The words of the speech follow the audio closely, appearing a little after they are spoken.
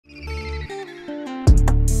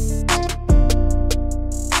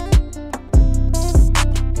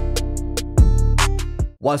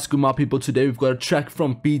What's good, my people? Today we've got a track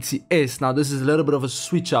from BTS. Now this is a little bit of a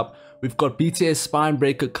switch up. We've got BTS Spine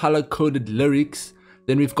Breaker color-coded lyrics.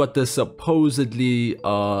 Then we've got the supposedly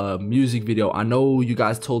music video. I know you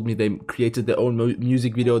guys told me they created their own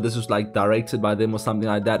music video. This was like directed by them or something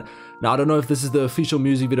like that. Now I don't know if this is the official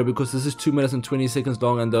music video because this is 2 minutes and 20 seconds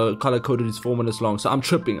long and the color-coded is 4 minutes long. So I'm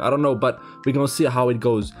tripping. I don't know, but we're gonna see how it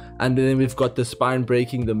goes. And then we've got the spine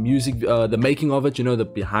breaking, the music, the making of it, you know, the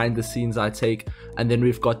behind the scenes I take. And then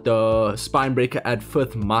we've got the spine breaker at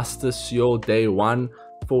 5th Master SEOUL Day 1.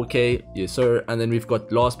 4K, yes sir. And then we've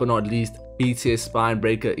got, last but not least, BTS Spine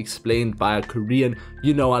Breaker explained by a Korean.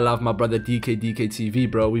 You know I love my brother DK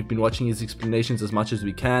bro. We've been watching his explanations as much as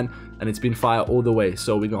we can and it's been fire all the way.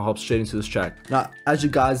 So we're gonna hop straight into this track. Now, as you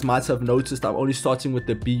guys might have noticed, I'm only starting with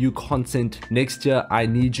the BU content next year. I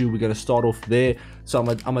Need You, we're gonna start off there. So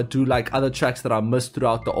I'm gonna do like other tracks that I missed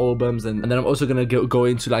throughout the albums, and then I'm also gonna go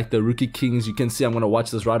into like the Rookie Kings. You can see I'm gonna watch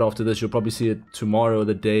this right after this. You'll probably see it tomorrow,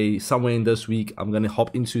 the day, somewhere in this week. I'm gonna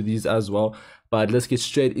hop into these as well. But let's get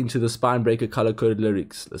straight into the Spine Breaker color-coded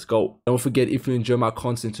lyrics. Let's go. Don't forget, if you enjoy my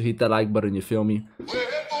content, to hit that like button, you feel me?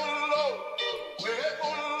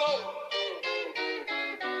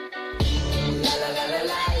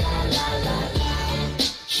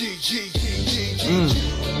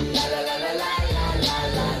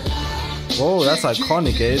 Oh, that's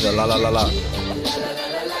iconic, eh? The la la la la.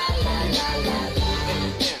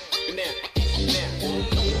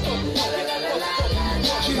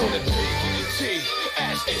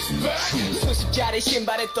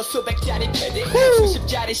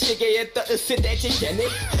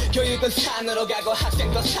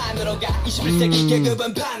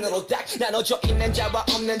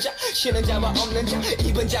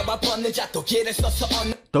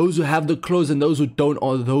 Those who have the clothes and those who don't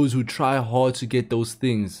are those who try hard to get those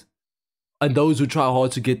things. And those who try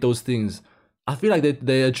hard to get those things. I feel like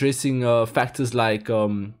they're addressing factors like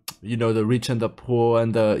you know, the rich and the poor,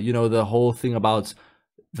 and the, you know, the whole thing about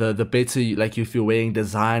the better, like if you're wearing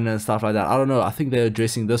designer and stuff like that. I don't know, I think they're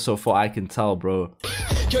addressing this so far I can tell, bro.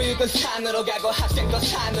 Oh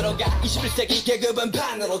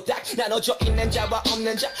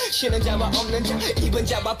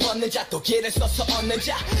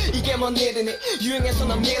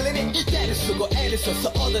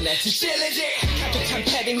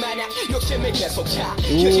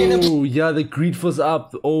yeah, the greed was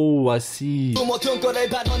up. Oh, I see.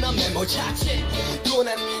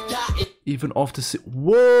 Even after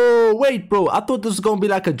whoa, wait bro, I thought this was gonna be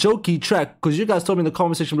like a jokey track, because you guys told me in the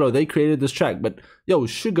comment section below they created this track. But yo,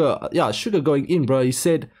 Sugar, yeah, Sugar going in, bro. He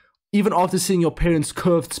said, even after seeing your parents'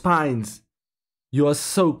 curved spines, you are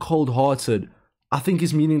so cold-hearted. I think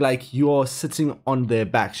he's meaning like you're sitting on their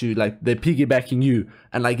backs, you like they're piggybacking you,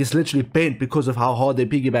 and like it's literally bent because of how hard they're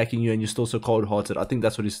piggybacking you, and you're still so cold-hearted. I think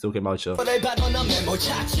that's what he's talking about, yo.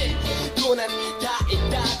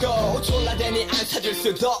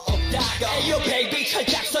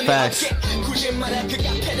 Facts.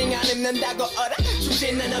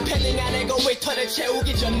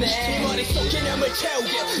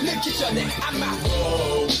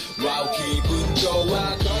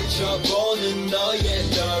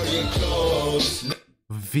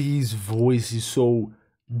 V's voice is so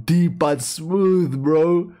deep but smooth,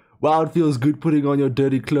 bro. Wow, it feels good putting on your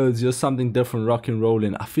dirty clothes. You're something different, rock and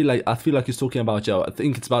rolling. I feel like he's talking about, yo. I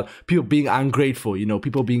think it's about people being ungrateful, you know,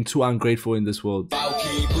 people being too ungrateful in this world.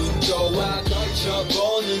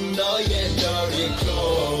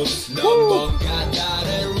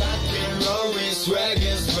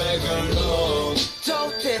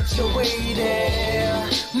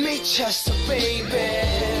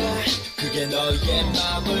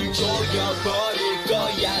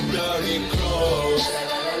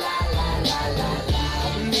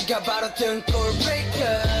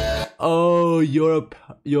 Oh, you're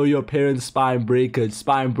your parents' spine breaker.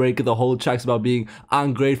 Spine breaker. The whole track's about being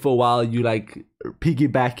ungrateful while you like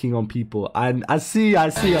piggybacking on people. And I see.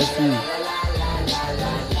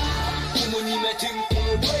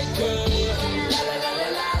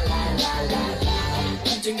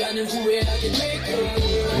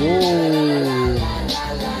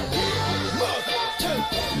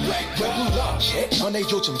 너네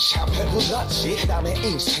요즘 참 배불렀지 남의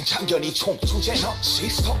인생 참견이 총 주제넘지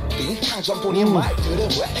속빈 강전뿐인 말들은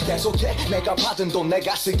왜 계속해 내가 받은 돈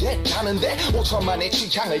내가 쓰겠다는데 5천만의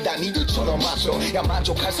취향을 다 니들처럼 마셔 야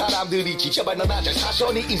만족할 사람들이지 제발 넌 아잘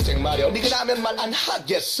사셔 네 인생 마련 니가 나면 말 안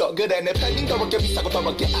하겠어 그래 내 팬인 더럽게 비싸고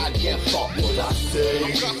더럽게 안 예뻐 What I say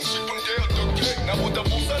안 가고 싶은데 어떡해 나보다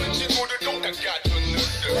못 사는 친구들 똥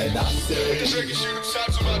깎아줬는데 And I say 되기 싫은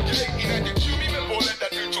사주밖에 이날 때쯤이면 원래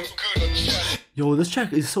다들 좀 그렇지 Yo, this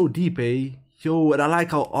track is so deep, eh? Yo, and I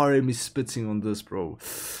like how RM is spitting on this, bro.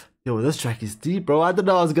 Yo, this track is deep, bro. I didn't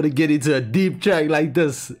know I was gonna get into a deep track like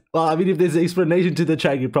this. Well, I mean, if there's an explanation to the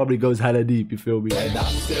track, it probably goes hella deep, you feel me?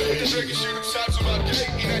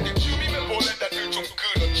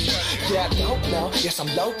 Yeah, I don't know. Yes, I'm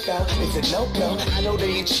loco. It's a no-go. I know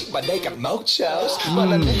they ain't cheap, but they got mochos. But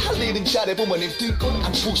난 할 일은 잘해 부모님 등골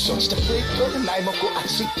안 부셔. 진짜 freak 나이 먹고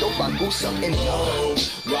아직도 방구석 and no.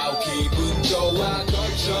 Wow, 기분 좋아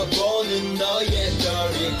걸쳐보는 너의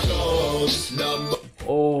dirty clothes.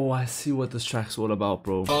 Oh, I see what this track's all about,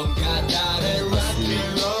 bro. Don't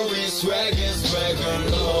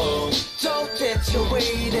get you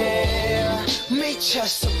waiting.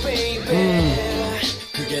 미쳤어, baby.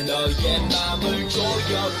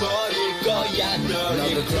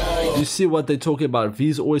 You see what they're talking about?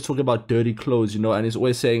 V's always talking about dirty clothes, you know, and he's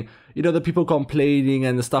always saying, you know, the people complaining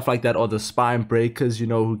and the stuff like that, or the spine breakers, you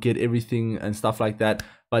know, who get everything and stuff like that.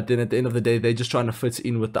 But then at the end of the day, they're just trying to fit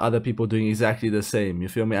in with the other people doing exactly the same. You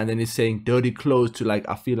feel me? And then he's saying dirty clothes to, like,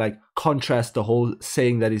 I feel like contrast the whole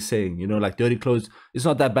saying that he's saying, you know, like dirty clothes. It's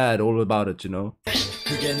not that bad, all about it, you know.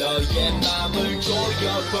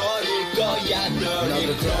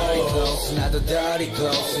 나도 dirty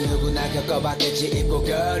clothes 누구나 겪어봤겠지 입고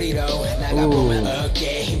거리로 나가보면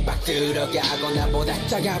어깨에 힘빡 들어가고 나보다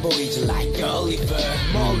작아 보이지 like Oliver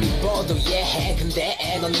멀리 보도 예해 근데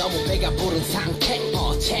넌 너무 배가 부른 상태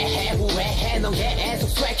체해 후회해 넌 계속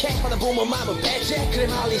swag해 하나 보면 마음은 배제 그래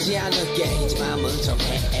말리지 않을게 이제 마음은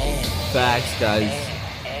정해 Facts, guys.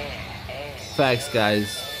 Facts, guys.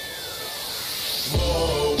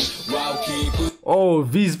 Oh,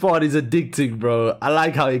 V's part is addicting, bro. I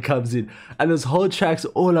like how he comes in. And this whole track's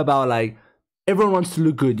all about, like, everyone wants to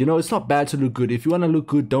look good. You know, it's not bad to look good. If you want to look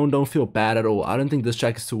good, don't feel bad at all. I don't think this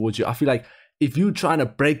track is towards you. I feel like if you trying to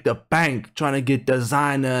break the bank, trying to get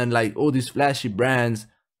designer and, like, all these flashy brands,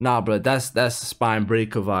 nah, bro, that's spine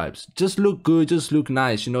breaker vibes. Just look good, just look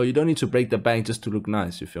nice. You know, you don't need to break the bank just to look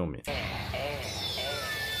nice. You feel me?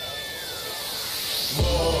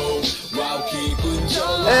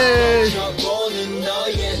 Hey.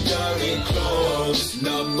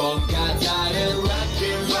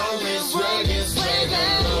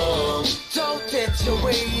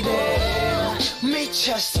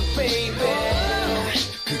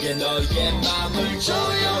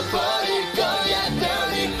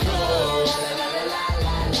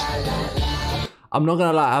 I'm not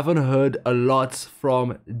gonna lie, I haven't heard a lot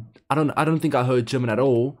from I don't think I heard Jimin at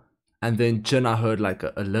all. And then Jin I heard like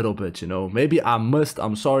a little bit, you know. Maybe I missed.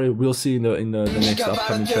 I'm sorry. We'll see in the next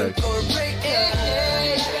upcoming track.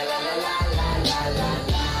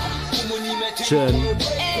 Jin.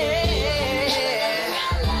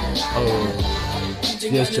 Oh.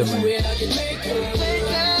 Yes, Jimin.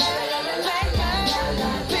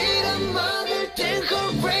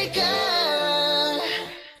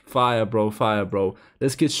 Fire, bro. Fire, bro.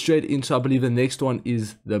 Let's get straight into, I believe the next one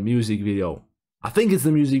is the music video. I think it's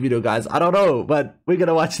the music video, guys. I don't know, but we're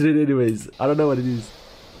gonna watch it anyways. I don't know what it is.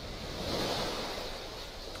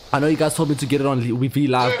 I know you guys told me to get it on V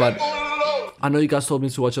Live, but I know you guys told me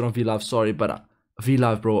to watch it on V Live. Sorry, but V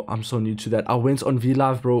Live, bro, I'm so new to that. I went on V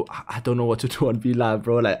Live, bro. I don't know what to do on V Live,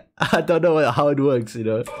 bro. Like, I don't know how it works, you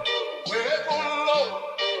know.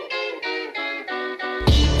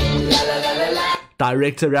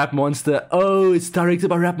 Director Rap Monster. Oh, it's directed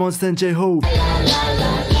by Rap Monster and J-Hope.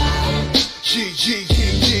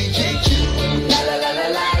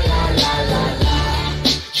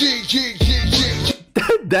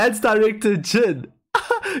 That's director Jin.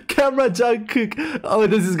 Camera Jungkook. Oh,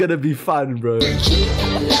 this is gonna be fun, bro.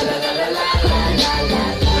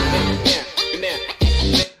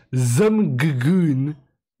 Zum Gugun.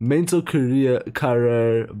 Mental career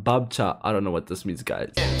Babcha. I don't know what this means,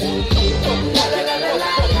 guys.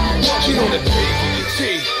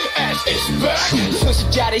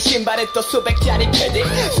 수십짜리 신발에 또 수백짜리 패딩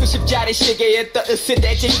수십짜리 시계에 또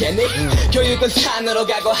으스대지 괜히 교육은 산으로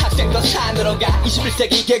가고 학생도 산으로 가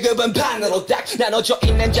 21세기 계급은 반으로 딱 나눠져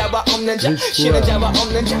있는 자와 없는 자 쉬는 자와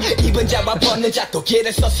없는 자 입은 자와 벗는 자 또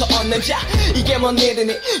길을 써서 얻는 자 이게 뭔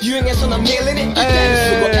일이니 유행해서 넌 밀리니 이때는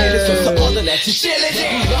쓰고 애를 써서 얻은 애지 실리지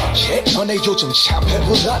너네 요즘 참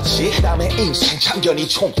배불렀지 남의 인생 참견이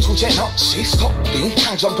총투제 넣지 스토리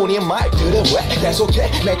당전뿐인 말들을 왜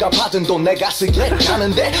계속해 내가 받은 돈 내가 쓰게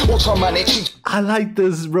가는데 5천만의 I like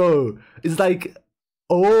this, bro. It's like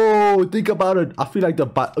Oh, think about it. I feel like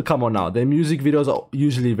come on now. Their music videos are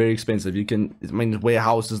usually very expensive. You can, I mean,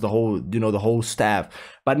 warehouses, the whole, you know, the whole staff.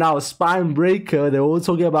 But now Spine Breaker, they're all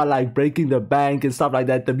talking about like breaking the bank and stuff like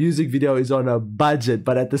that. The music video is on a budget,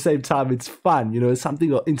 but at the same time, it's fun. You know, it's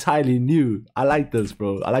something entirely new. I like this,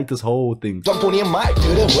 bro. I like this whole thing.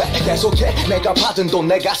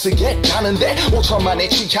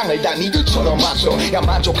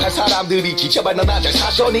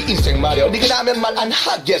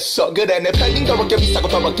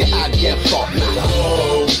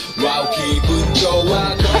 와우 기분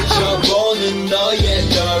좋아 걸쳐보는 너의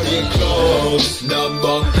dirty clothes 넌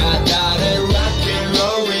뭔가 다른 rock and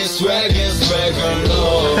roll의 swagger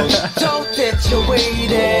도대체 왜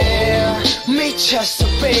이래 미쳤어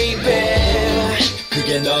baby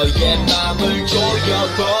그게 너의 맘을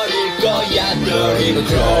조여버릴 거야 dirty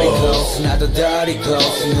clothes 나도 dirty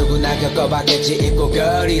clothes 누구나 겪어봤겠지 입고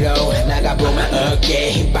거리로 나가보면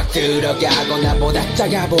어깨에 힘빡 들어가고 나보다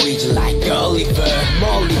작아 보이지 like Oliver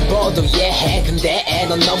멀리 보도 예해 근데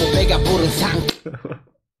넌 너무 배가 부른 상태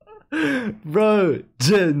Bro,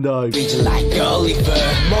 Jin dog. like Oliver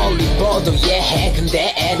멀리 보도 예해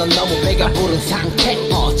근데 넌 너무 배가 부른 상태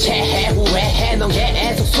체해 후회해 넌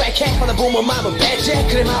계속 쇠해 하나 보면 맘은 배제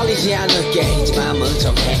그래 말리지 않을게 이제 맘은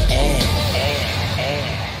정해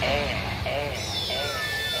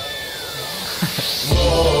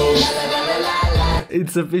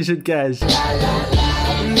Insufficient cash.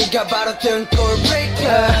 네가 바로 등골브레이커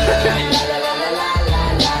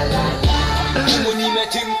부모님의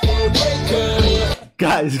등골브레이커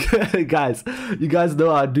Guys, you guys know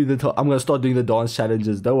how I do I'm gonna start doing the dance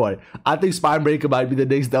challenges. Don't worry. I think Spine Breaker might be the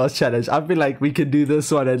next dance challenge. I feel like we can do this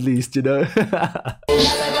one at least, you know.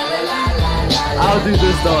 I'll do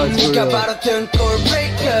this dance for real.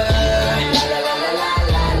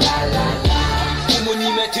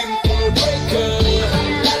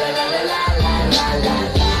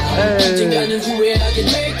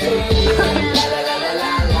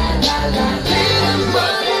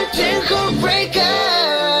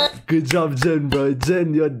 Good job, Jen, bro.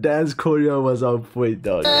 Jen, your dance choreo was on point,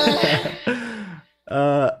 dog.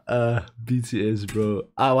 BTS, bro.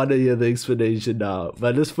 I want to hear the explanation now.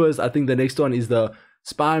 But this first, I think the next one is the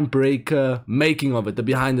Spine Breaker making of it, the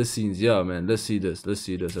behind the scenes. Yeah, man. Let's see this. Let's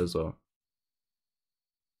see this as well.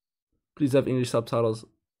 Please have English subtitles.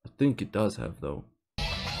 I think it does have, though.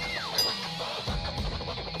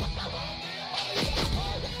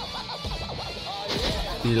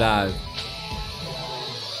 Be live.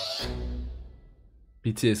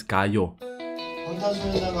 BTS 가요.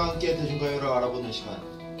 방탄소년단과 함께 대중가요를 알아보는 시간.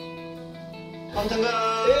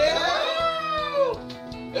 방탄가.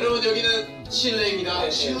 여러분 여기는 칠레입니다.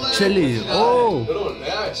 첼리. 오. 여러분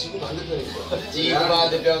내가 지구 반대편입니다. 지구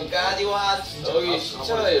반대편까지 왔어. 여기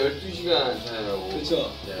시차가 12시간 차이라고. 그렇죠.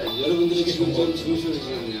 네. 여러분들이 지금 좀 주무시는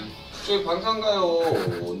시간이에요. 저희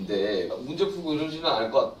방탄가요인데 문제 풀고 이러지는 않을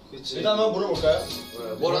것 같아. 그치. 일단 한번 물어볼까요? 네,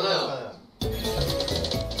 뭘 하나요?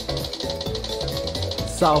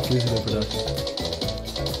 South Listener Production.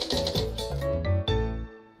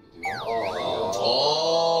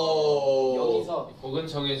 여기서 곡은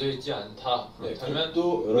정해져 있지 않다. 그렇다면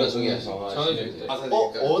또 우리가 정해져 있대.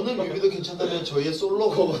 어느 뮤비도 괜찮다면 저희의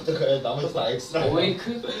솔로곡 어떨까요? 나머지 다 엑스트라.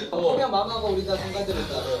 어웨이크? 그냥 맘하고 우리 다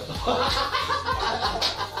상관들었다.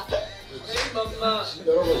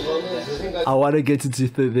 I want to get into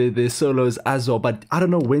the solos as well, but I don't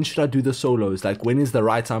know when should I do the solos. Like, when is the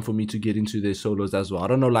right time for me to get into the solos as well? I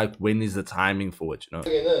don't know, like, when is the timing for it, you know?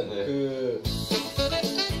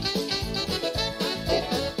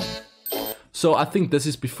 So I think this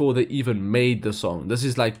is before they even made the song. This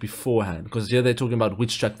is like beforehand, because here they're talking about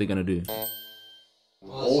which track they're gonna do.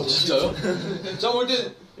 오 진짜요? 제가 볼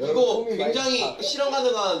때 이거 굉장히 실현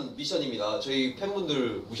가능한 미션입니다. 저희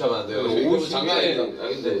팬분들 무시하면 안 돼요. 저희 장난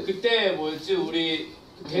아닙니다. 그때 뭐였지? 우리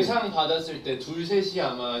대상 받았을 때 둘 셋이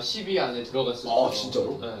아마 10위 안에 들어갔을 거예요. 아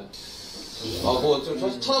진짜로? 네. 아 뭐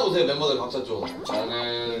좀 찾아보세요 멤버들 각자 좀.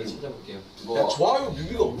 저는 찾아볼게요. 야 좋아요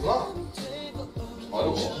뮤비가 없구나.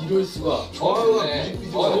 아유 이럴 수가. 좋아요가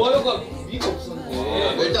뮤직비디오. 좋아요가 뮤비가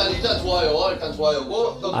없었네. 일단 좋아요. 일단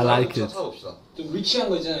좋아요고. I like it. 찾아봅시다. 좀 리치한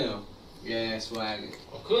거 있잖아요. 예, 스와그.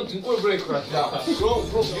 그건 등골브레이커라니까. 야 그럼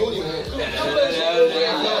비혼이네.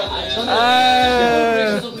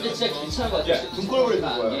 저는 근데 진짜 괜찮은 것 같아요. 등골브레이커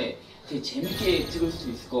뭐야? 되게 재밌게 찍을 수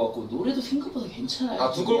있을 것 같고 노래도 생각보다 괜찮아요.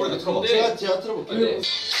 아 등골브레이커 틀어봐. 제가 틀어볼게요.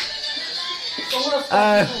 선글라스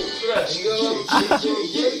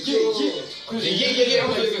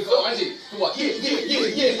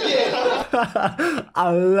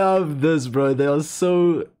I love this, bro. They are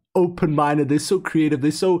so open-minded. They're so creative.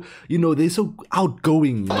 They're so, you know, they're so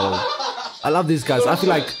outgoing, you know. I love these guys. I feel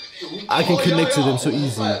like I can connect to them so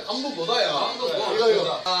easy. 감독 너다야. 감독 너.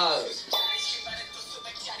 이거.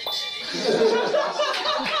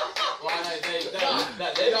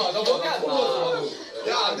 나 먹게 안 나.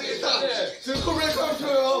 야, 안 되겠다. 등골브레이커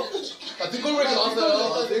펴요. 자, 등골브레이커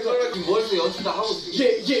나왔어요. 등골브레이커 머릿속에 연습 다 하고.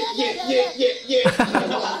 예.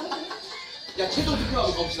 야, 최종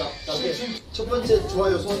투표하고 갑시다. 자, 첫 번째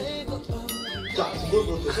좋아요 손. 자,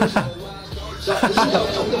 등골브레이커 손. 자,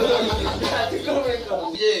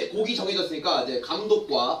 등골브레이커. 이제 곡이 정해졌으니까 이제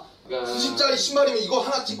감독과 수십짜리 신발이면 이거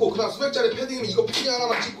하나 찍고 그다음 수백짜리 패딩이면 이거 패딩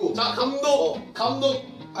하나만 찍고. 자, 감독.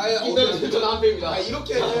 김남준 전 한패입니다.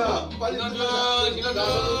 이렇게 해야 빨리 김남준.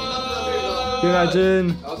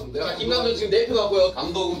 자, 김남준 지금 네표 갖고요.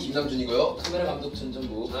 감독은 김남준이고요. 카메라 감독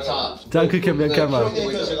전정부. 자, 짱크캠 몇 개만.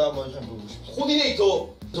 코디네이터 제가 한번 보고 싶어요. 코디네이터.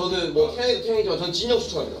 저는 뭐 태양이지만 저는 진영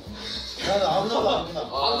추천합니다. 나는 아무나.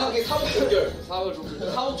 방탄계 사복 종결.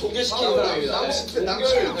 사복 종결시키는 사람입니다.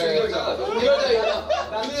 종결자이 하나.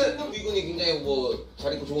 나는 미군이 굉장히 뭐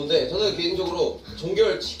잘 입고 좋은데 저는 개인적으로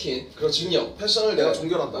종결 치킨. 그렇지. 진영. 패션을 내가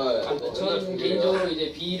종결한다. 저는 개인적으로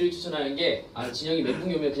이제 B를 추천하는 게 진영이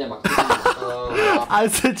멘붕이 오면 그냥 막 I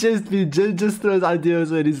suggest B just throws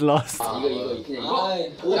ideas when he's lost. 이거 그냥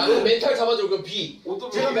이거. 나는 멘탈 잡아줘. 그럼 B.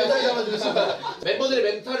 제가 멘탈 잡아주겠습니다. 멤버들의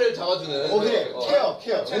멘탈을 잡아주는. 그래. 케어.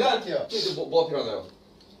 제가 케어. 뭐가 필요하나요?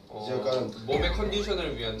 이제 약간 몸의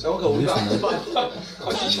컨디션을 위한. 저가 우리가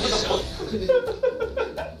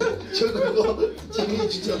저는 그거 재민이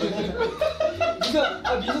추천하는.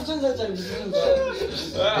 미소천사짜리 미소천사.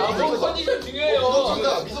 몸 컨디션 중요해요.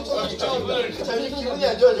 미소천사 추천합니다. 자기 기분이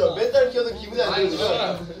안 좋아져. 멘탈 키워도 기분이 안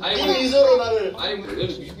좋아져. 아니, 이 미소로 나를. 아니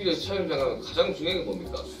뮤직비디오 촬영장 가장 중요한 게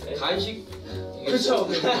뭡니까? 간식. 그렇죠.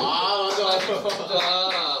 맞아.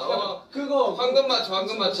 그거 황금 맞춰.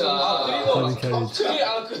 그리고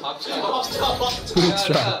그 밥차.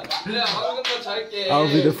 내가 황금 맞춰 할게. I'll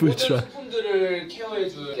be the food 모든 truck. 소품들을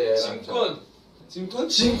케어해줄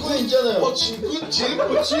짐꾼 있잖아요. 진짜.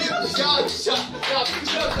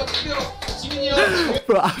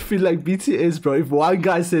 Bro, I feel like BTS, bro. If one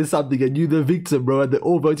guy says something and you the victim, bro, and they're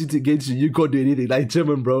all voting against you, you can't do anything. Like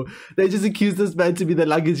Jimin, bro. They just accused this man to be the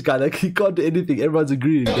luggage guy. Like he can't do anything. Everyone's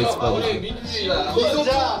agreeing. It's funny.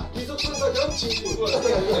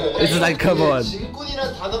 It's just like, come on.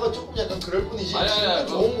 진꾼이란 단어가 조금 약간 그럴 뿐이지. 아니,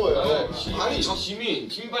 좋은 거예요. 아니 지민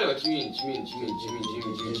빨리 가. 지민.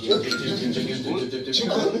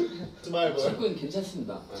 스마일 뭐야? 친구는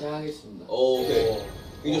괜찮습니다. 제가 하겠습니다. 오케이.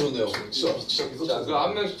 굉장히 좋네요. 자, 그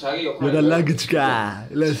한 명씩 자기 You're 역할. the luggage guy.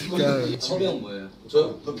 Let's go. 서령 뭐예요?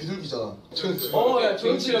 너 비둘기잖아. 야,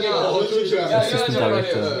 정치력이야. 중요한 역할.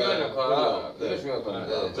 중요한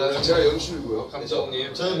역할. 제가 연출이고요.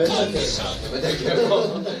 감독님. 저는 멘탈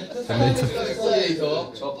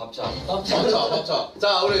코디네이터. 저 밥차. 밥차.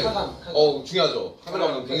 자, 우리 중요하죠. 카메라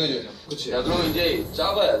감독 굉장히. 그렇지. 야, 그럼 이제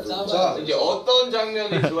짜봐야 돼. 자, 이제 어떤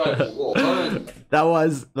장면이 좋아할 거고. 저는 That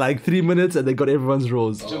was like 3 minutes and they got everyone's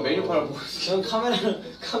roles. 지금 메뉴판을 보고 있어. 전 카메라를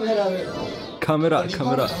Camera.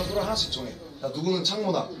 장소를 하나씩 정해. 자, 누구는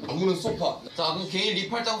창문앞, 누구는 소파. 자, 그럼 개인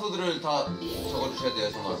립할 장소들을 다 적어주셔야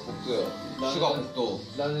돼요, 정말. 복도요. 슈가 복도,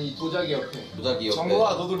 나는 이 도자기 옆에. 도자기 옆에.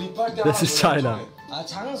 정국아, 너도 립할 때 This is China.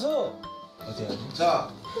 장소.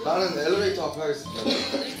 자, 나는 엘리베이터 앞에 하겠습니다.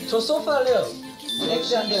 저 소파 할래요.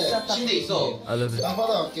 섹시한데. 침대 있어. I love it.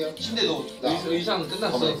 땅바닥 할게요. 침대도. 의상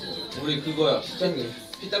끝났어. 우리 그거야. 실장님.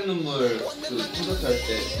 피땀 눈물 그 콘서트 할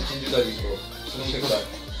때 진주 가지고 분홍 색깔.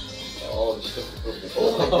 진짜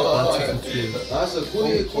부끄럽네. 알았어,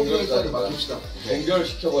 코디네이터한테 맡깁시다. 동결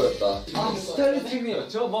시켜버렸다. 스타일리스트님,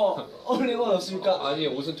 저 뭐 어울리건 없습니까? 아니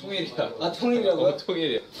옷은 통일이야. 통일이라고요?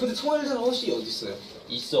 통일이야. 근데 통일된 옷이 어디 있어요?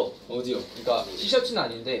 있어. 어디요? 그러니까 티셔츠는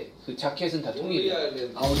아닌데 그 자켓은 다 통일이야. 우리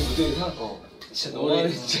무대에서? 진짜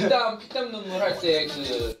너무하네 진짜. 피땀 눈물 할 때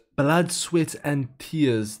그 Blood, Sweat, and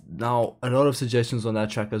Tears. Now, a lot of suggestions on that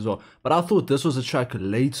track as well. But I thought this was a track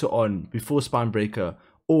later on, before Spinebreaker.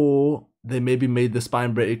 Or they maybe made the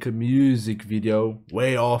Spinebreaker music video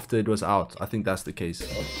way after it was out. I think that's the case.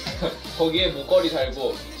 거기에 목걸이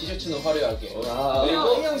달고 티셔츠는 화려하게.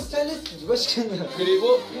 형 스타일리스트 누가 시켰냐?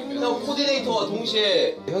 그리고 형 코디네이터와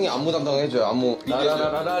동시에 형이 안무 담당해줘요, 안무.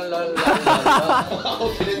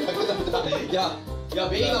 야,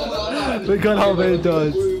 메인 안무 나왔다. Look at how many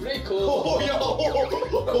does. 등골브레이커.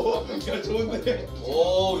 야, 좋은데. 야,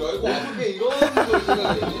 이거 어떻게 이런 걸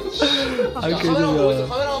생각했니? Okay,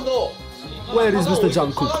 카메라 감독. Where is Mr.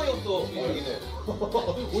 Jungkook? 사람이 없어. 여기네.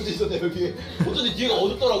 어디 있었네, 여기. 어쩐지 뒤가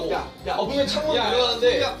어둡더라고. 분명히 창문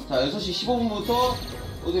내려가는데. 자, 6시 15분부터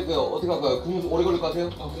어디 갈까요? 구름 오래 걸릴 것 같아요?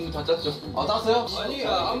 구름 다 짰죠. 땄어요? 아니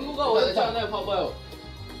안무가 어렵지 않아요. 봐봐요.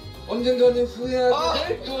 언젠가는 후회하게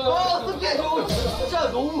될 거야. 어떡해.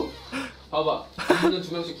 진짜 너무. 봐봐. 이거는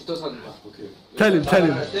두 명씩 붙어서 하는 거야. 오케이. Tell him, tell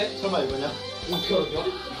him. 할 때. 설마 이거냐?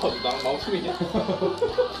 나랑 마우스이냐?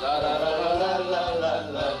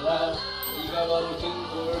 라라라라라라라라. 네가 바로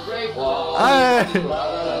등골브레이커. 아이.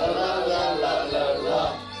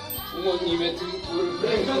 라라라라라라라. 부모님의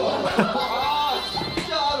등골브레이커. 아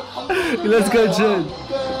진짜 감동. Let's go, Jen.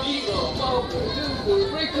 네가 바로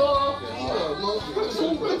등골브레이커.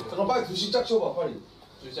 잠깐 빨리 두 시작 쳐봐 빨리.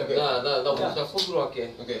 나 먼저 손으로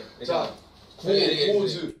할게. 오케이. 자,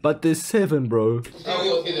 고즈. But there's 7, bro. 대형이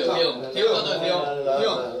어떻게 돼요? 대형 가자 대형.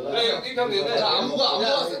 그래 형 이렇게 하면 되는데. 자, 안무가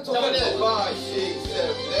센터. 잠깐만요. 5, 6, 7,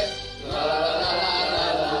 8.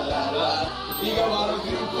 라라라라라라라. 네가 바로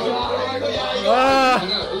등골브레이커야. 아.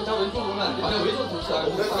 여기 다 왼쪽 보면 안 돼. 아니 왼손 돌자. 안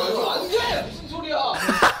돼. 무슨 소리야?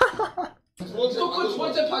 무조건 두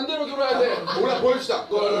번째 반대로 돌아야 돼. 오라 보여주자.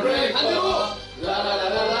 그래 반대로.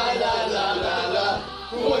 라라라라라라라라.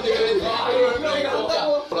 두 번째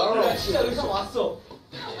나랑 진짜 의상 왔어.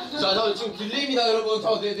 자, 저 지금 딜레이입니다, 여러분.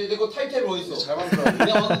 저 내거 타임탭으로 어디 있어? 잘 만들어.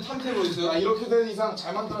 내가 완전 타임탭으로 있어요. 아, 이렇게 된 이상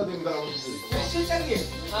잘 만들어야 됩니다, 여러분들. 실장님.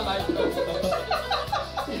 아 말.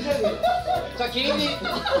 실장님. 자, 개인이.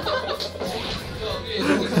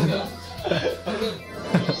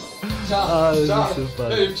 자, Ah, this is so fun.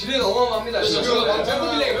 딜레이가 어마어마합니다. 지금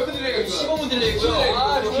몇 분 딜레이? 15분 딜레이고요.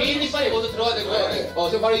 아, 개인이 빨리 먼저 들어가야 되고요.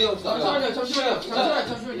 제가 바로 이동합시다. 잠시만요.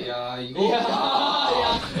 야, 이거.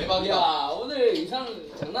 야, 대박이야. 야, 오늘 의상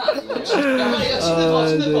장난 아니에요. 야, 빨리 야, 침대 더.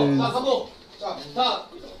 자, 감독. 자,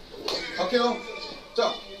 갈게요.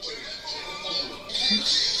 자.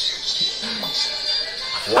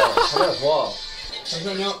 와, 카메라 좋아.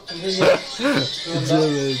 잠시만요.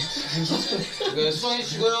 German. 네, 수정해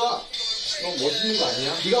주고요. 너무 멋있는 거 아니야?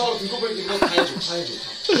 네가 바로 등골브레이커 이거 다 해줘.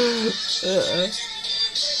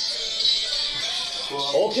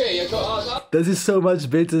 오케이, 자. This is so much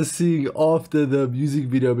better seeing after the music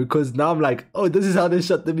video because now I'm like, oh, this is how they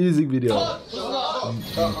shot the music video. 자,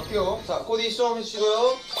 갈게요. 자, 코디 수정해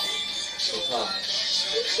주시고요. 자,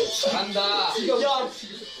 간다.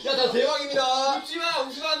 야, 나 대박입니다. 웃지 마,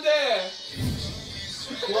 웃으면 안 돼.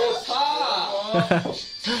 좋다.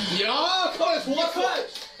 야, 카메라 좋았어. 야,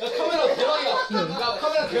 카메라 대박이야. 야,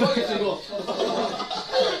 카메라 대박이지 이거.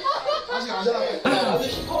 아직 안 자라게. 완전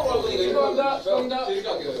힙합으로 할 거니까 이거 합니다. 죄송합니다.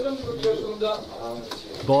 죄송합니다.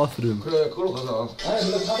 Bathroom. 그래, 그걸로 가자.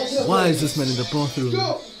 Why is this man in the bathroom?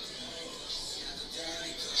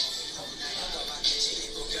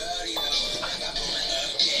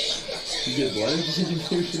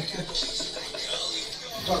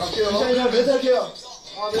 자, 갈게요. 자, 멘트 할게요.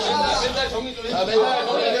 맨날 정리 좀 해주세요. 멘트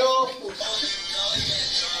할게요.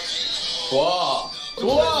 좋아.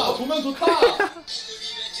 조명 좋다.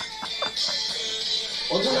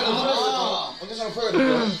 언젠가는 풀어야 될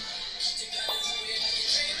거야.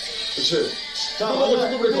 그렇지. 자,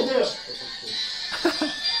 등골브레이커.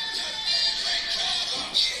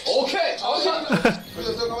 오케이.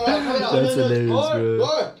 됐어요, 카메라. That's hilarious, bro.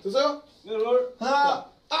 롤, 됐어요? 롤. 하나,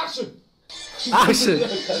 액션. Action!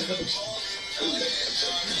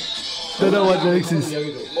 Don't know what lyrics is.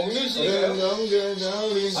 먹는 시.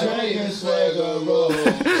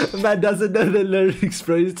 Man doesn't know the lyrics,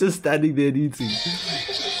 bro. He's just standing there and eating.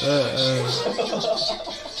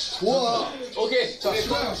 좋아. 오케이. 자,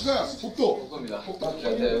 수가야, 복도. 겁니다.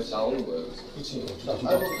 네, 나오는 거예요. 그렇지. 자,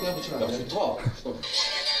 알고 그냥 붙이면 안 돼. 좋다.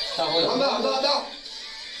 자, 간다.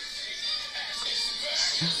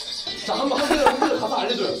 자, 한번 하세요. 가서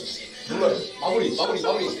알려줘요. 몰라요. 마무리. 이렇게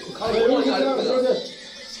생각하면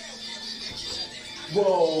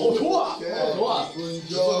뭐, 좋아. 좋아.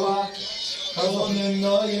 좋아. 가서는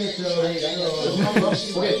너의 별이.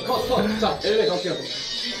 오케이, 컷. 자, 엘리베이터 갈게요.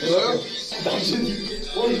 됐어요?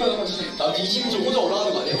 남친 심지어 혼자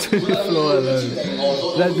올라가는 거 아니야? To the floor alone.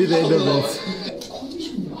 That'd be the end of it.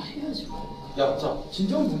 야, 자.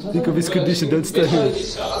 Think of his condition, don't stay here.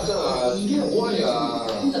 이게 뭐야.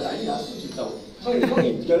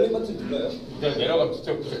 형이 열린 버튼 눌러요? 그냥 내려가면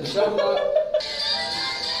진짜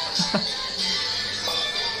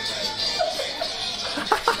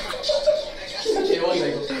대박이다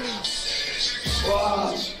이거.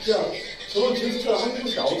 와, 진짜. 저런 제스처가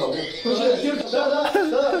한국에서 나온다고? 나.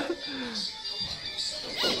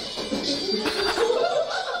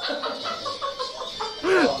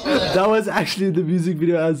 That was actually in the music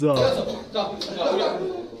video as well. 자, 우리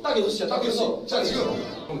딱 6시야, 딱 6시. 자, 지금.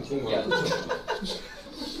 형 좋은 거야.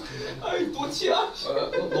 아이, 또 치야?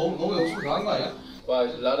 너무 욕심 강한 거 아니야? 와,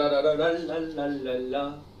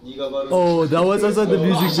 라라라라랄랄랄라. 네가 바로. Oh, that was also in the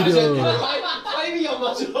music video. 타이밍이 안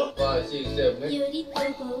맞아. 와, 6, 7, 8. 유리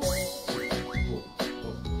보고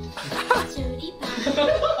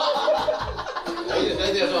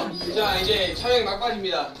자 이제 촬영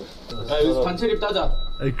막바지입니다. 자 여기서 단체립 따자.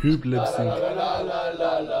 A group lip sync.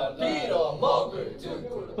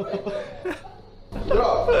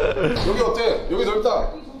 얘들아 여기 어때? 여기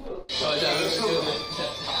넓다.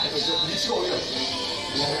 위치가 어디야?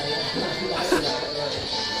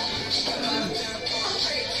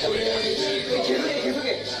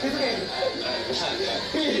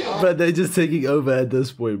 But they're just taking over at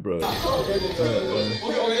this point, bro.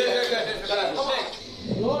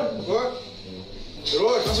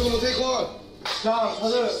 여러분 다시 한번 테이크 원. 자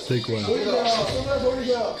다들 Take one. 올리세요. 손을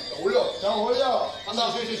올리세요. 올려. 자 올려.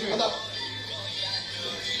 간다. 간다.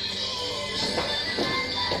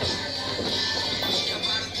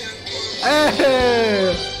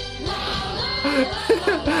 Hey!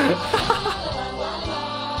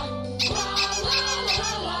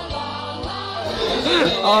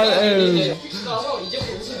 이제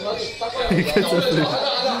이제부터 웃음 그만하고 닦아요.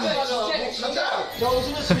 자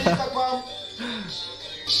웃으면 지민이 딱밤.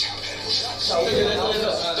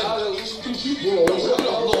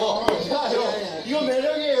 이거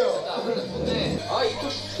매력이에요.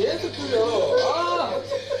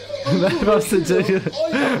 Man must have taken.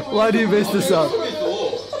 Why do you mess this up?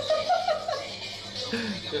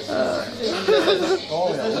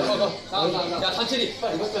 야 단체립.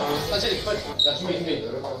 단체립. 야 준비.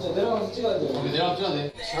 내려가면 찍어야 돼.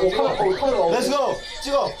 Let's go.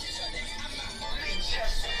 찍어.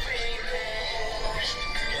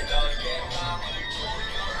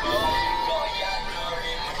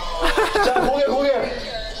 자 고개.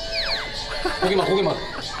 고개만.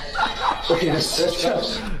 오케이 됐어.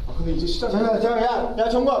 근데 이제 시작. 야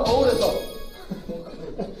정말 거울에서.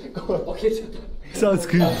 Sounds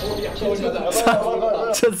good.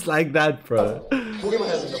 Just like that, bro. 고개만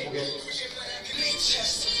해야 된다. 고개.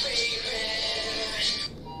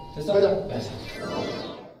 됐어.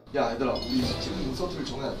 야 얘들아 우리 지금 인서트를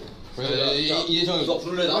정해야 돼. 이제 정해. 너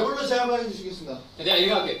부를래 나? 이걸로 제가 한번 해주시겠습니다. 내가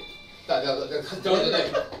이거 할게. 내가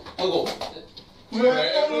하고.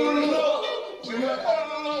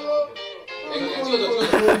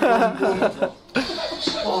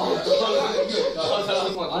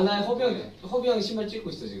 아나 허비 형 신발 찍고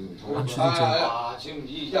있어 지금. 지금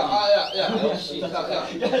역시. 야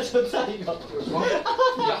좋다 이거.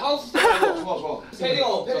 야 하우스 스타일.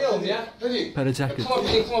 좋아. 패딩 없냐? 패딩. Better jacket.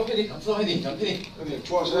 쿠마 패딩. 패딩.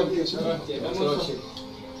 좋아 잘 해볼게. 그렇지.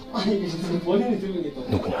 본인이 들고 있다.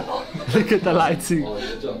 Look at the lighting.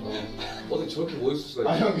 진짜. 어떻게 저렇게 멋있을 수가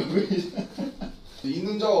있어? 아형 여기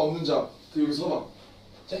있는 자와 없는 자. 그 여기 서봐.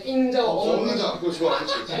 자 인자 없는 자. 그거 좋아.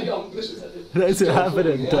 그렇지. That's what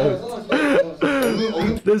happened. Don't.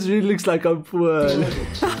 This really looks like I'm poor. 자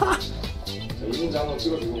있는 자 한번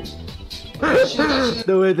찍어주고.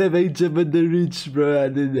 The way they made Jim and the rich, bro,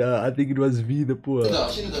 and then I think it was V the poor.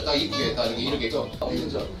 신는다 딱 이쁘게 딱 이렇게 해서 있는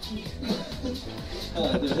자.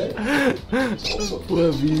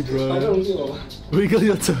 Poor V, bro. Wiggle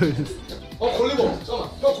your toes. 걸리버. 잠깐만.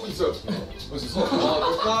 형 거기 있어요. 거기 있어.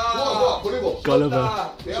 좋아. 걸리버. Gulliver.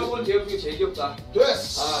 내가 본 제육 중에 제일 귀엽다.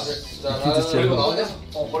 됐어. Peter 걸리버 Chan. 나오냐?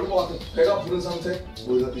 걸리버 같아. 배가 부른 상태.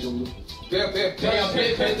 뭐야 이 정도? 배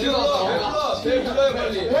들어갔다. 배 불러요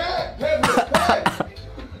빨리.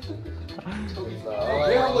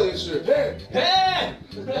 배 한번 해주세요. 배.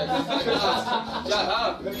 자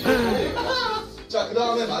다음. 자, 그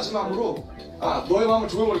다음에 마지막으로 너의 마음을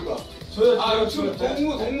조여버릴 거야. 이거 춤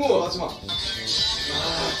동무. 마지막.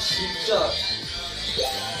 진짜.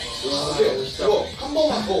 오케이. 이거 한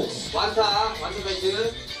번만 더. 완타 벨트.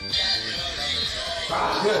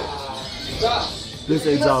 그래. 자, This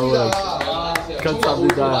ain't our work.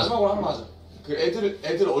 감사합니다. 마지막으로 하나만 하자. 그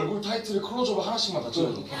애들 얼굴 타이틀을 클로즈업 하나씩만 다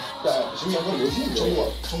찍어줘. 야, 지금 약간 뭐지?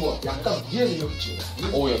 정모가 약간 위에서 이렇게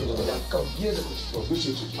찍어. 오야 그거. 약간 위에서 이렇게 찍어.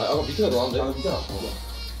 그렇지. 아까 밑에가 나왔는데.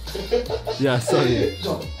 밑에 나왔어. Yeah, sorry.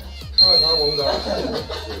 하나 먹는다.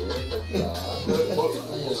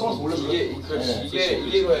 성을 올려줘. 이게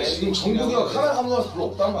이거야. 지금 정국이가 카메라 감독한테 별로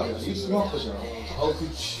없단 말이야. 이게 중요한 것이야.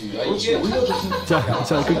 그치. 그렇지. 올려줘.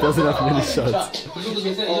 Jungkook doesn't have many shots. 이 정도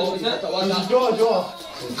괜찮아? 좋아.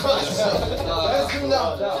 알겠습니다.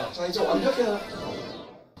 자, 이제 완벽해.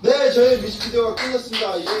 네, 저희 뮤직비디오가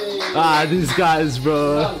끝났습니다. 예. These guys,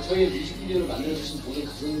 bro. 저희 뮤직비디오를 만들어주신 모든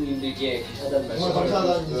가수님들께 감사하다는 말씀. 정말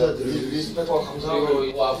감사하다는 인사드리고 리스펙과 감사하고.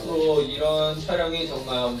 그리고 앞으로 이런 촬영이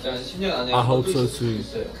정말 한 10년 안에 I hope so too.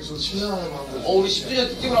 그래서 10년 안에 만들. 우리 10주년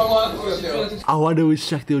특집으로 한번 하는 거였어요. I wonder which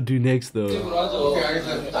track they'll do next, though. 특집으로 하죠. 오케이,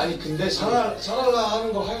 알겠습니다. 아니 근데 샤랄라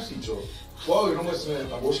하는 거 할 수 있죠. 와 이런 거 있으면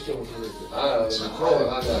나 멋있게 못하고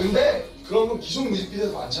근데 그런 건 기존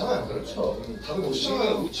뮤직비디오에서 많잖아요. 그렇죠. 다들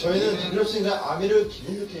멋있잖아요. 저희는 단엽씨가 아미를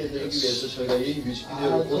기분 좋게 해드리기 위해서 저희가 이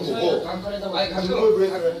뮤직비디오를 본 거고 아니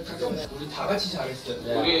등골브레이커를 우리 다 같이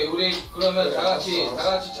잘했어요. 우리 그러면 다 같이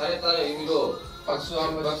잘했다는 의미로 박수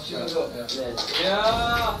한번 치면서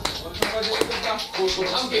야, 엄청나게 재밌었다.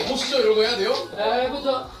 함께 보시죠 이런 거 해야 돼요?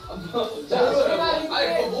 해보자.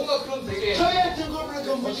 아니 뭔가 그런 되게 저희의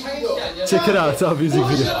등골브레이커 뮤직비디오 Check it out, it's our music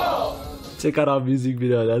video. Check out our music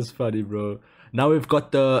video. That's funny, bro. Now we've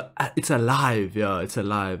got the. It's alive, yeah. It's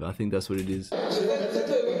alive. I think that's what it is.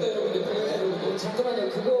 잠깐만요.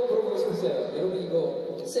 그거 물어보고 싶었어요. 여러분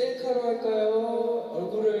이거 셀카로 할까요?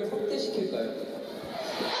 얼굴을 확대시킬까요?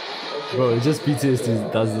 Bro, it's just BTS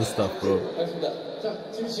does this stuff, bro. 알겠습니다. 자,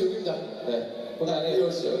 지민 씨 여기입니다. 네. 거기 안에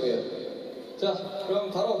이현 씨 여기요. 자, 그럼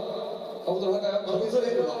바로 가보도록 할까요?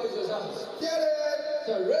 동선에 가보시죠. 자,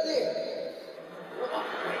 자, ready.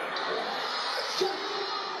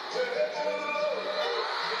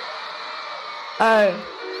 Hey.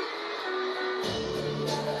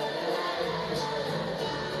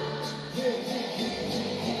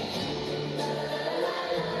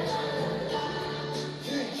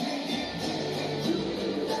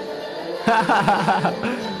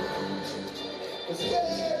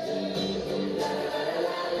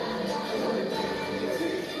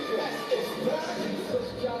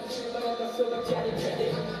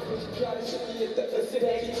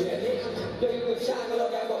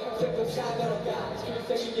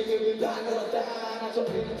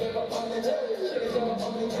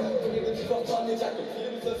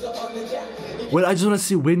 Well, I just want to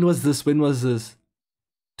see when was this?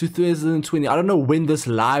 2020. I don't know when this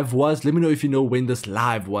live was. Let me know if you know when this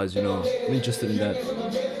live was, you know. I'm interested in that.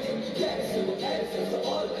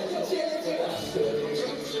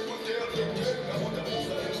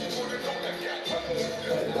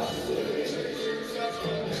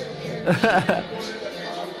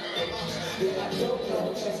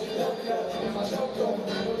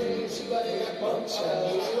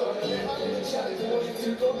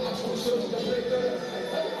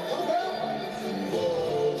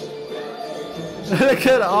 Look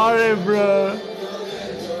at RM, bro.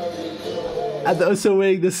 And they're also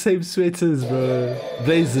wearing the same sweaters, bro.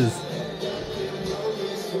 Blazers.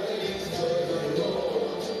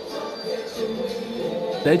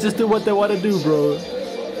 They just do what they want to do, bro.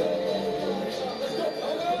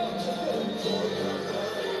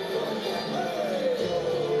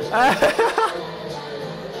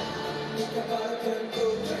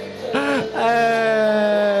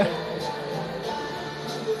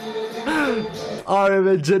 RM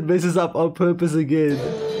and Jin messes up on purpose again.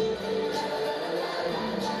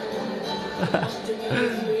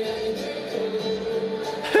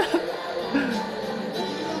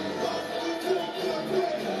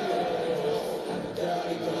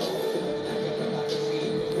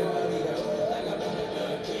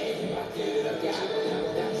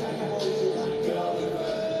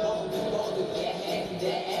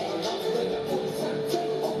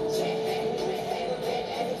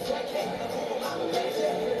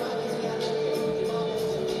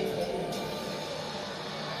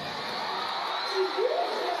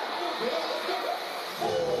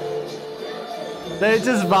 They're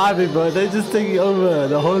just vibing, bro. They're just taking over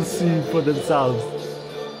the whole scene for themselves.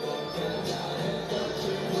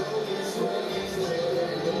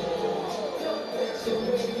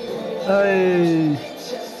 Hey.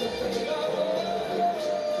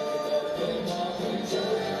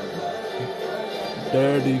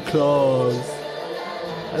 Dirty claws.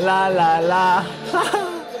 La la la.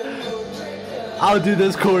 I'll do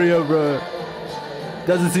this choreo, bro.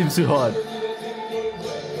 Doesn't seem too hard.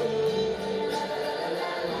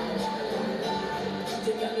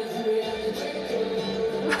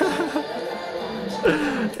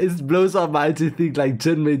 It blows our mind to think like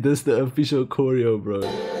Jin made this the official choreo, bro.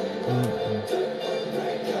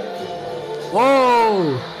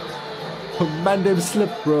 Whoa! Man, them slip,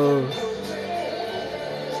 bro.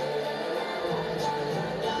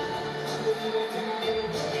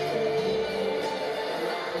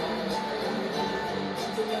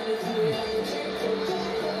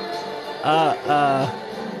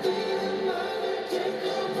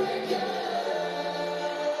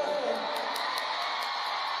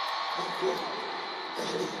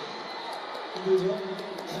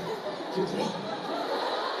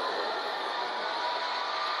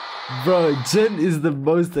 Bro, Jin is the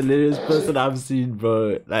most hilarious person I've seen,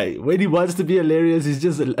 bro. Like, when he wants to be hilarious, he's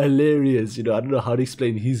just hilarious, you know. I don't know how to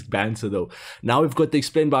explain his banter, though. Now we've got to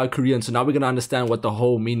explain by a Korean, so now we're gonna understand what the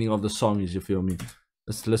whole meaning of the song is, you feel me?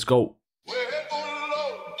 Let's go.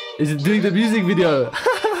 Is it doing the music video?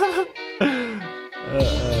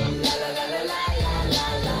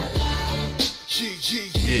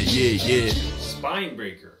 Yeah.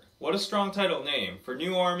 Spinebreaker. What a strong title name. For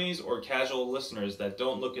new armies or casual listeners that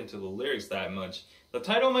don't look into the lyrics that much, the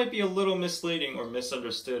title might be a little misleading or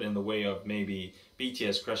misunderstood in the way of maybe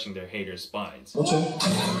BTS crushing their haters' spines.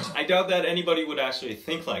 I doubt that anybody would actually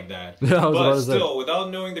think like that. But still,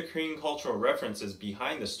 without knowing the Korean cultural references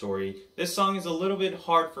behind the story, this song is a little bit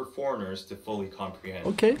hard for foreigners to fully comprehend.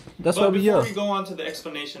 Okay, that's why we're here. Before we go on to the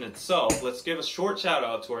explanation itself, let's give a short shout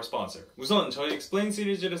out to our sponsor. 우선 저희 Explain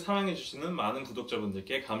시리즈를 사랑해주시는 많은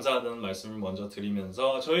구독자분들께 감사하다는 말씀을 먼저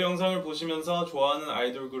드리면서 저희 영상을 보시면서 좋아하는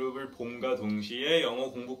아이돌 그룹을 봄과 동시에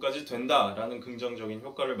영어 공부까지 된다라는 긍정적인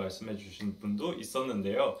효과를 말씀해주신 분도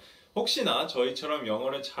있었는데요. 혹시나 저희처럼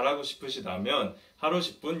영어를 잘하고 싶으시다면 하루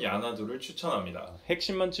 10분 야나두를 추천합니다.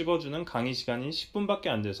 핵심만 찝어주는 강의 시간이 10분밖에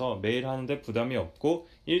안 돼서 매일 하는데 부담이 없고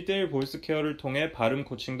 1:1 보이스 케어를 통해 발음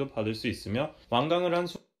코칭도 받을 수 있으며 완강을 한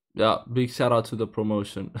Yeah, big shout out to the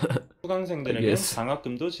promotion. 수강생들에게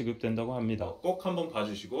장학금도 지급된다고 합니다. 꼭 한번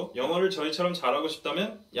봐주시고 영어를 저희처럼 잘하고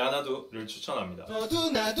싶다면 야나두를 추천합니다.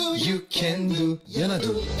 You can do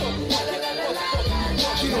야나두.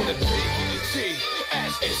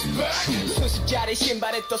 수십짜리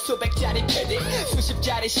신발에 또 수백짜리 패딩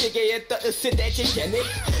수십짜리 시계에 또 으스대지 괜히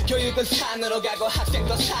교육은 산으로 가고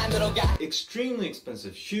학생도 산으로 가. Extremely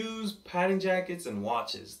expensive shoes, padding jackets, and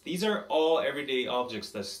watches. These are all everyday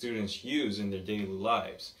objects that students use in their daily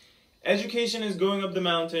lives. Education is going up the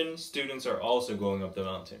mountain, students are also going up the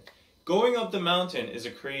mountain. Going up the mountain is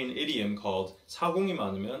a Korean idiom called 사공이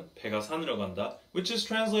많으면 배가 산으로 간다, which is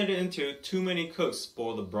translated into too many cooks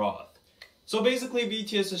spoil the broth. So basically,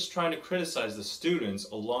 BTS is trying to criticize the students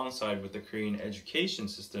alongside with the Korean education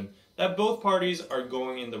system that both parties are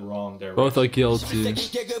going in the wrong direction. Both are guilty.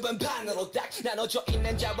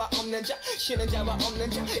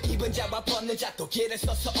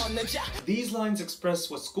 These lines express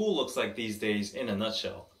what school looks like these days in a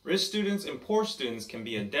nutshell. Rich students and poor students can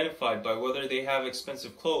be identified by whether they have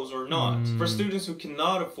expensive clothes or not. For students who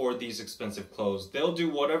cannot afford these expensive clothes, they'll do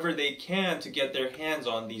whatever they can to get their hands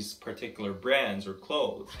on these particular brands or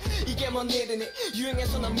clothes.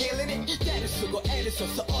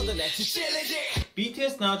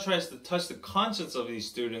 BTS now tries to touch the conscience of these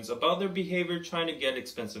students about their behavior trying to get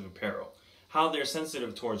expensive apparel, how they're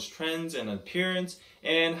sensitive towards trends and appearance,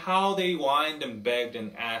 and how they whined and begged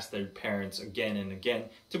and asked their parents again and again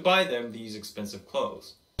to buy them these expensive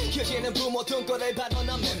clothes.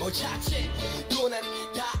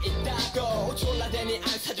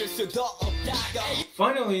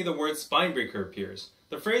 Finally, the word spinebreaker appears.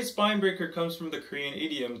 The phrase spinebreaker comes from the Korean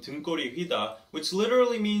idiom 등골브레이커, which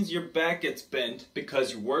literally means your back gets bent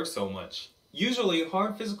because you work so much. Usually,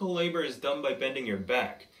 hard physical labor is done by bending your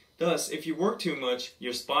back. Thus, if you work too much,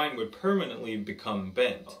 your spine would permanently become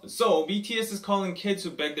bent. So, BTS is calling kids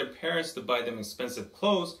who beg their parents to buy them expensive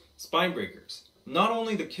clothes spinebreakers. Not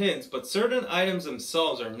only the kids, but certain items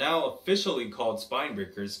themselves are now officially called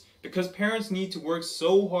spinebreakers because parents need to work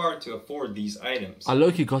so hard to afford these items. I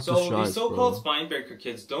low-key got this right, So these so-called spinebreaker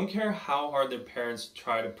kids don't care how hard their parents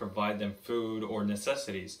try to provide them food or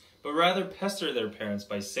necessities, but rather pester their parents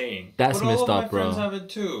by saying, "That's but all messed of my up, bro." friends have it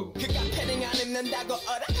too.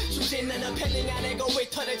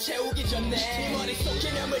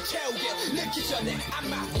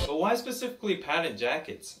 But why specifically padded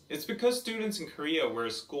jackets? It's because students in Korea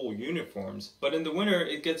wear school uniforms, but in the winter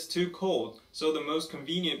it gets too cold, so the most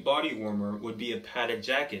convenient body warmer would be a padded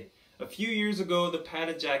jacket. A few years ago, the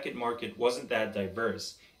padded jacket market wasn't that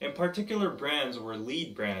diverse, and particular brands were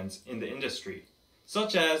lead brands in the industry,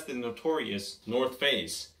 such as the notorious North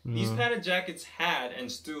Face. These padded jackets had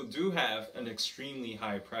and still do have an extremely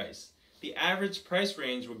high price. The average price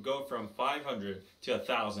range would go from $500 to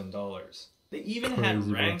 $1,000. They even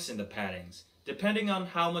had ranks in the paddings, depending on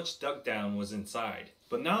how much duck down was inside.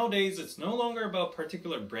 But nowadays, it's no longer about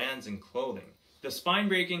particular brands and clothing. The spine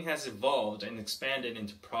breaking has evolved and expanded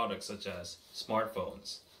into products such as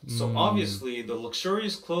smartphones. So obviously, the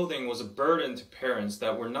luxurious clothing was a burden to parents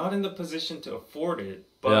that were not in the position to afford it,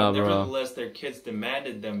 but nevertheless their kids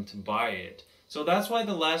demanded them to buy it. So that's why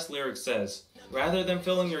the last lyric says, rather than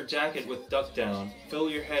filling your jacket with duck down, fill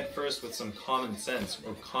your head first with some common sense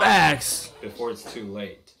or confidence before it's too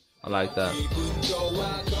late. I like that.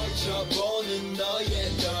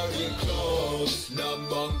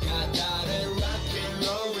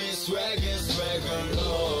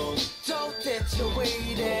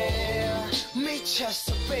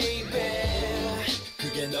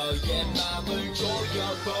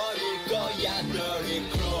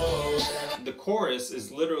 The chorus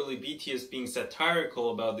is literally BTS being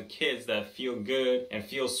satirical about the kids that feel good and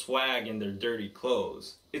feel swag in their dirty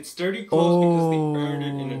clothes. It's dirty clothes because they earned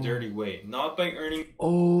it in a dirty way, not by earning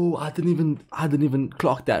I didn't even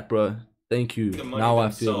clock that, bro. Thank you. the money Now I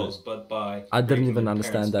themselves, feel it. but by I didn't breaking even their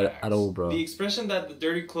understand parents' that at backs. all, bro. The expression that the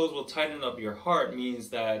dirty clothes will tighten up your heart means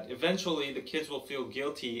that eventually the kids will feel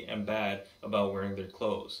guilty and bad about wearing their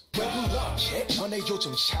clothes. In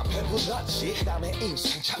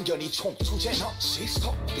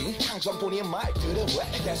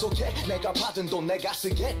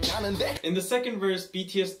the second verse,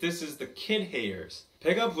 BTS disses the kid haters.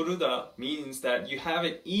 배가 부르다 means that you have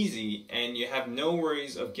it easy and you have no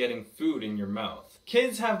worries of getting food in your mouth.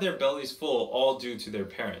 Kids have their bellies full all due to their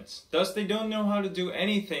parents. Thus they don't know how to do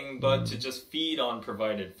anything but to just feed on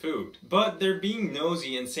provided food. But they're being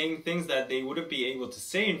nosy and saying things that they wouldn't be able to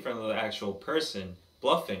say in front of the actual person,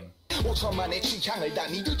 bluffing.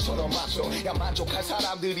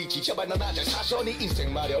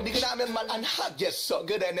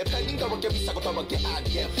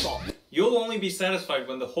 You'll only be satisfied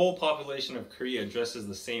when the whole population of Korea dresses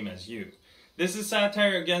the same as you. This is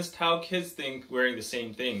satire against how kids think wearing the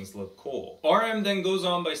same things look cool. RM then goes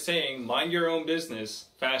on by saying, mind your own business,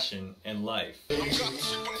 fashion, and life.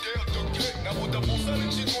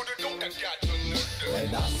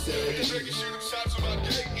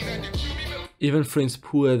 Even friends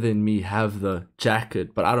poorer than me have the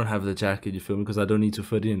jacket, but I don't have the jacket, you feel me? Because I don't need to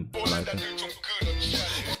fit in.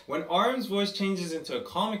 When RM's voice changes into a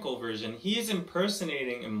comical version, he is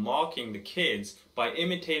impersonating and mocking the kids by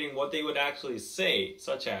imitating what they would actually say,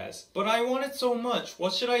 such as, "But I want it so much,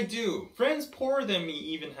 what should I do? Friends poorer than me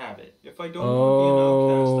even have it. If I don't want to be an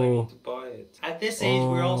outcast, I need to buy it." At this age,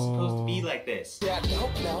 we're all supposed to be like this.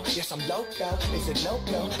 Yes, I'm loco. They said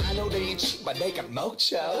no. I know they ain't cheap, but they got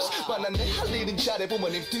mochos.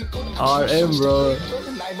 RM, bro.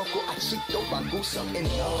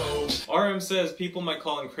 RM says people might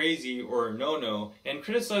call him crazy or a no-no and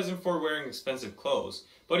criticize him for wearing expensive clothes.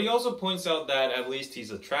 But he also points out that at least he's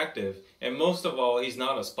attractive, and most of all, he's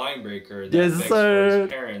not a spine breaker that begs for his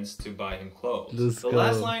parents to buy him clothes. The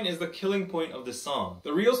last line is the killing point of the song.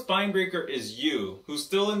 The real spine breaker is you, who's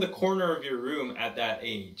still in the corner of your room at that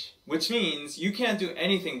age. Which means you can't do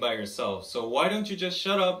anything by yourself, so why don't you just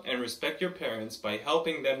shut up and respect your parents by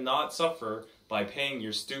helping them not suffer by paying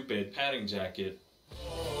your stupid padding jacket.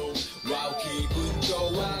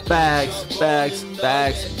 Facts.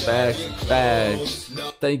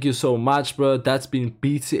 Thank you so much, bro. That's been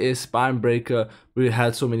BTS Spine Breaker. We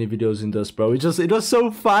had so many videos in this, bro. It was so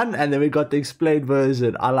fun, and then we got the explained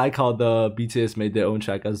version. I like how the BTS made their own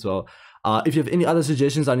track as well. If you have any other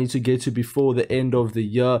suggestions I need to get to before the end of the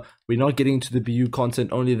year, we're not getting into the BU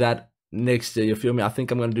content, only that next year, you feel me? I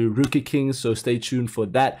think I'm gonna do Rookie Kings, so stay tuned for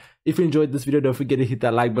that. If you enjoyed this video, don't forget to hit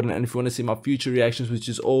that like button, and if you want to see my future reactions, which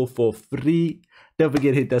is all for free, don't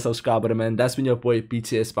forget to hit that subscribe button, man. That's been your boy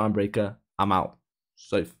BTS Spine Breaker. I'm out.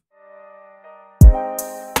 Safe.